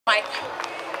Mike.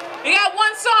 You got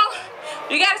one song,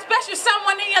 you got a special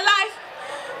someone in your life.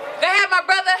 They have my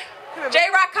brother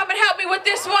J-Rock come and help me with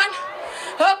this one.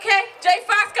 Okay,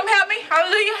 Jfoxx, come help me.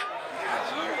 Hallelujah.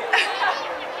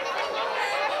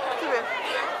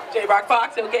 J-Rock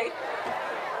Fox, okay.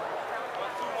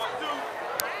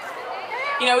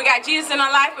 You know, we got Jesus in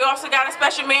our life. We also got a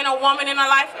special man or woman in our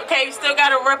life. Okay, we still got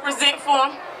to represent for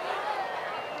him.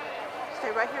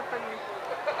 Stay right here for me.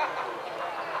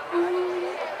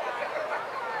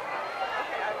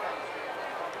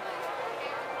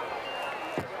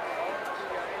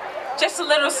 Just a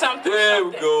little something. There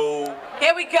we go.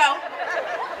 Here we go.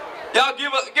 Y'all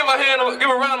give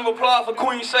a round of applause for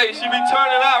Queen Shay. She be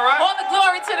turning out, right? All the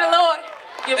glory to the Lord.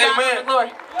 Give God the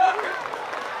glory.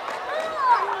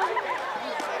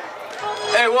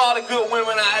 Hey, where all the good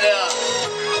women out there?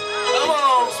 Come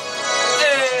on.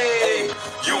 Hey,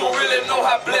 you don't really know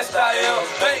how blessed I am.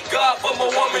 Thank God for my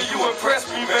woman, you impress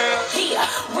me, man. Yeah,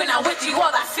 when I'm with you,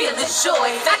 all I feel is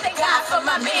joy. Thank God for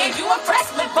my man, you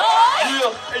impress me, boy.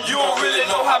 Yeah, and you don't really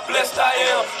know how blessed I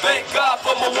am. Thank God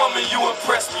for my woman, you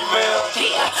impress me, man.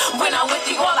 Yeah, when I'm with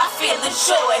you, all I feel is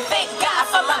joy. Thank God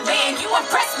for my man, you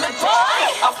impress me, boy.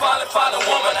 I finally found a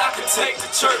woman I can take to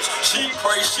church. She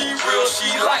prays, she real, she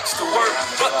likes to work.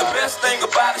 But the best thing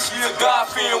about it, she a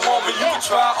God-fearing woman. You can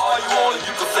try all you want,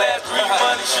 you can flash green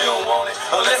money, she don't want it.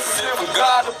 Unless it's in from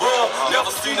God above.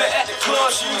 Never seen her at the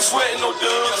club, she ain't sweating no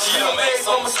dubs. She done made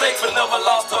some mistakes, but never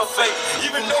lost her faith.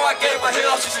 Even though I gave her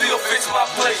hell, she still fixed my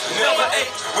plate. Never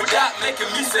ate without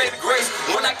making me say the grace.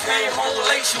 When I came home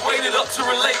late, she waited up to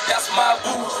relate. That's my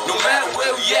boo. No matter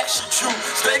where we at, she true.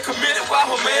 Stay committed while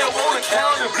her man wanna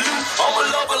count in blue. I'm a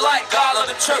lover like God of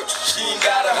the church. She ain't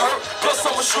gotta hurt. Plus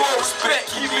I'm a show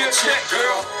respect. Keep me a check,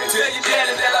 girl. And tell your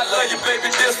daddy that I love you,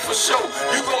 baby. This for sure.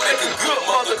 You gon' make a good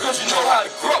mother, cause you know how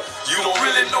to grow. You don't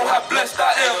really know how blessed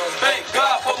I am. Thank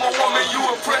God for my woman, you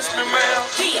impress me, man.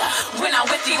 Yeah, when I'm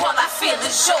with you, all I feel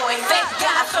is joy. Thank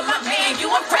God for my man,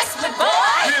 you impress me,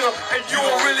 boy. Yeah, and you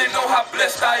don't really know how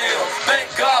blessed I am.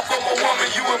 Thank God for my woman,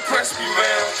 you impress me,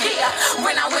 man. Yeah,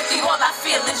 when I'm with you, all I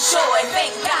feel is joy.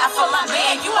 Thank God for my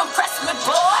man, you impress me,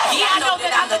 boy. Yeah, I know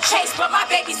that I'm the chase, but my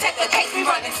baby set the case. We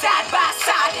running side by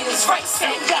side in this race.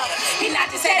 And he not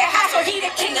just at the house, or he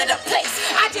the king of the place.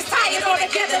 I just tie it all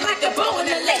together like the bow and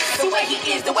the lace. The way he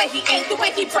is, the way he ain't, the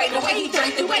way he pray, the way he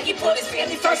drink, the way he put his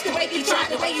family first, the way he tried,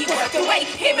 the way he worked, the way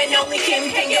him and only him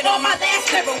hanging on my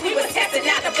last level. We was testing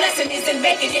out the blessing isn't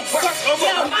making it work. The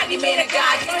Almighty made a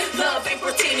God, love ain't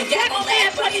pretending. Yeah, I'm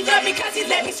laugh, but he loved me cause he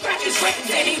let me scratch his ribs.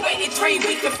 Then he waited 3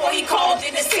 weeks before he called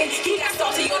in the sin. He got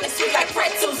salty on the sweet like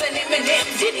pretzels and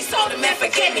M&M's. Then he sold him and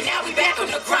forgave me. Now we back on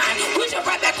the grind. We jump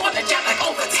right back on the job like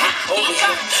overtime.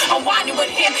 I'm winding with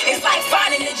him, it's like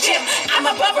finding the gym. I'm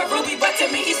above a ruby, but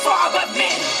to me he's far above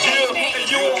men. Yeah, and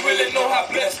you don't really know how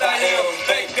blessed I am.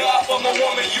 Thank God for my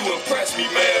woman, you impress me,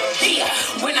 man. Yeah,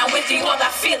 when I'm with you, all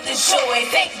I feel is joy.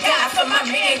 Thank God for my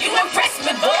man, you impress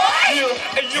me, boy.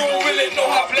 Yeah, and you don't really know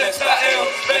how blessed I am.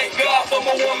 Thank God for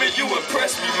my woman, you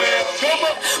impress me, man. Come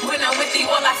on. When I'm with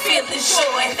you, all I feel is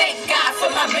joy. Thank God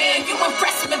for my man, you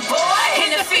impress me, boy.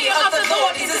 And the fear of the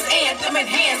Lord is his anthem and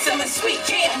handsome and sweet.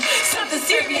 Yeah, something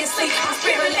seriously, I'm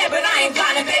spirit-led, but I ain't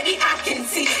blind, and baby, I can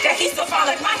see that he's so far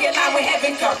like my hairline with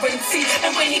heaven currency.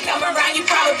 And when he come around, you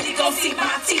probably gon' see my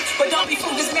teeth. But don't be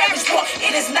fooled, this marriage war,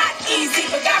 it is not easy.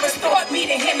 But God restored me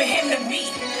to him and him to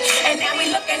me. And now we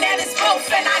looking at us both,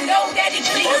 and I know that he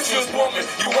pleased. Virtuous woman,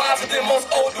 you wiser than most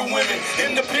older women.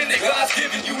 Independent, God's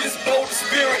giving you this bolder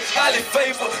spirit. Highly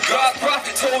favored, God's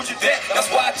prophet told you that. That's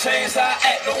why I changed how I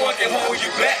act, no one can hold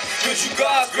you back. Cause you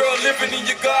God's girl living in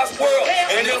your God's world.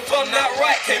 And if I'm not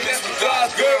right, can't mess with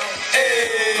God's girl.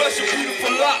 Hey, plus your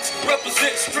beautiful locks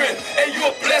represent strength. And you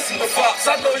a blessing to Fox,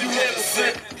 I know you had a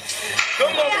sin.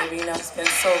 Come on. Baby, you know, it's been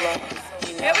so long.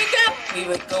 You know, Here we go. We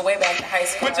would go way back to high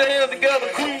school. Put your hands together,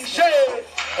 Queen Shay.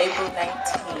 April 19,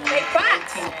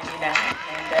 Jfoxx. 1999.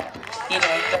 And, you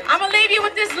know, I'm gonna leave you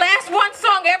with this last one